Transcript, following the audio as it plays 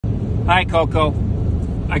Hi, Coco.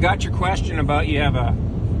 I got your question about you have a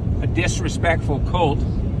disrespectful colt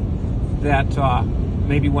that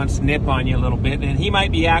maybe wants to nip on you a little bit, and he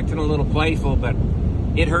might be acting a little playful, but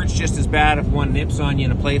it hurts just as bad if one nips on you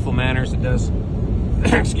in a playful manner as it does,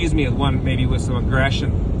 excuse me, one maybe with some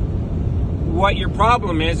aggression. What your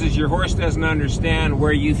problem is your horse doesn't understand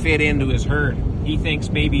where you fit into his herd. He thinks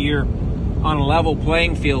maybe you're on a level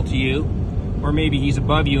playing field to you, or maybe he's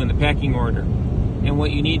above you in the pecking order. And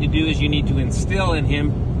what you need to do is you need to instill in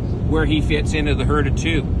him where he fits into the herd of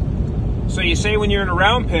two. So you say when you're in a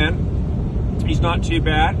round pen, he's not too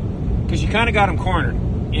bad, because you kind of got him cornered.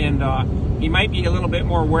 And he might be a little bit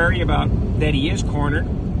more wary about that he is cornered,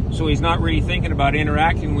 so he's not really thinking about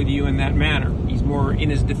interacting with you in that manner. He's more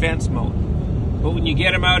in his defense mode. But when you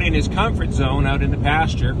get him out in his comfort zone, out in the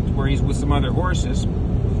pasture, where he's with some other horses,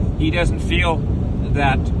 he doesn't feel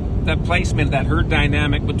that placement, that herd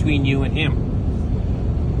dynamic between you and him.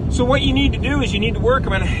 So what you need to do is you need to work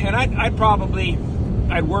him, and I'd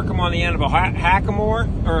work him on the end of a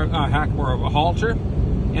hackamore, or of a halter,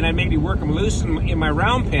 and I'd maybe work him loose in my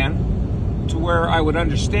round pen to where I would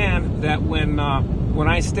understand that when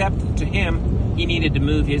I stepped to him, he needed to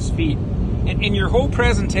move his feet. And your whole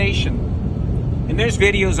presentation, and there's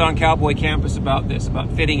videos on Cowboy Campus about this,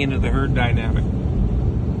 about fitting into the herd dynamic.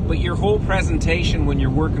 But your whole presentation when you're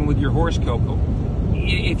working with your horse, Coco,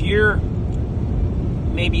 if you're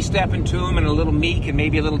maybe stepping to him and a little meek and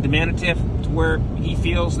maybe a little diminutive, to where he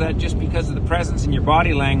feels that just because of the presence in your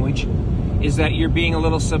body language is that you're being a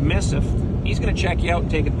little submissive, he's going to check you out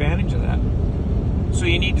and take advantage of that. So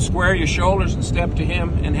you need to square your shoulders and step to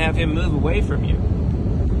him and have him move away from you.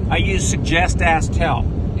 I use suggest, ask, tell.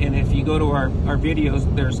 And if you go to our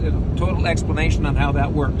videos, there's a total explanation on how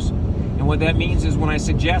that works. And what that means is when I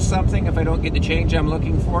suggest something, if I don't get the change I'm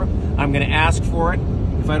looking for, I'm going to ask for it.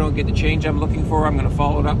 If I don't get the change I'm looking for, I'm going to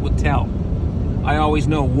follow it up with tell. I always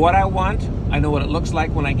know what I want. I know what it looks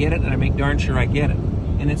like when I get it, and I make darn sure I get it.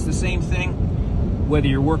 And it's the same thing whether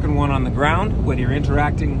you're working one on the ground, whether you're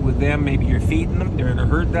interacting with them, maybe you're feeding them, they're in a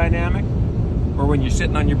herd dynamic, or when you're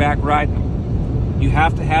sitting on your back riding them. You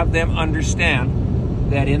have to have them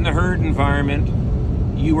understand that in the herd environment,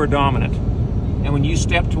 you are dominant. And when you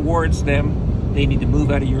step towards them, they need to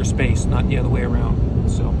move out of your space, not the other way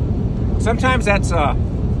around. So sometimes that's a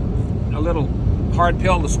little hard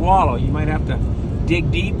pill to swallow. You might have to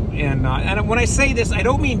dig deep. And when I say this, I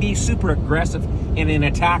don't mean be super aggressive and in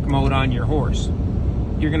attack mode on your horse.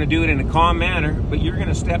 You're going to do it in a calm manner, but you're going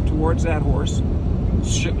to step towards that horse,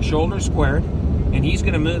 shoulders squared, and he's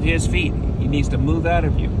going to move his feet. He needs to move out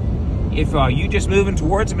of you. If you just moving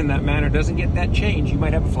towards him in that manner doesn't get that change, you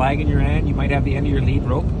might have a flag in your hand, you might have the end of your lead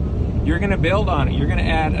rope. You're going to build on it. You're going to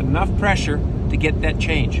add enough pressure to get that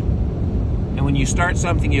change. And when you start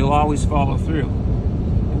something, you'll always follow through.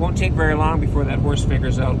 It won't take very long before that horse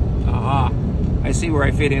figures out, aha, I see where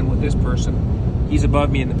I fit in with this person. He's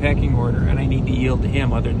above me in the pecking order, and I need to yield to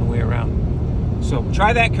him other than the way around. So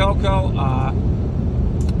try that, Coco.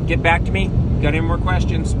 Get back to me. Got any more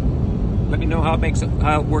questions? Let me know how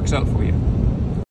it works out for you.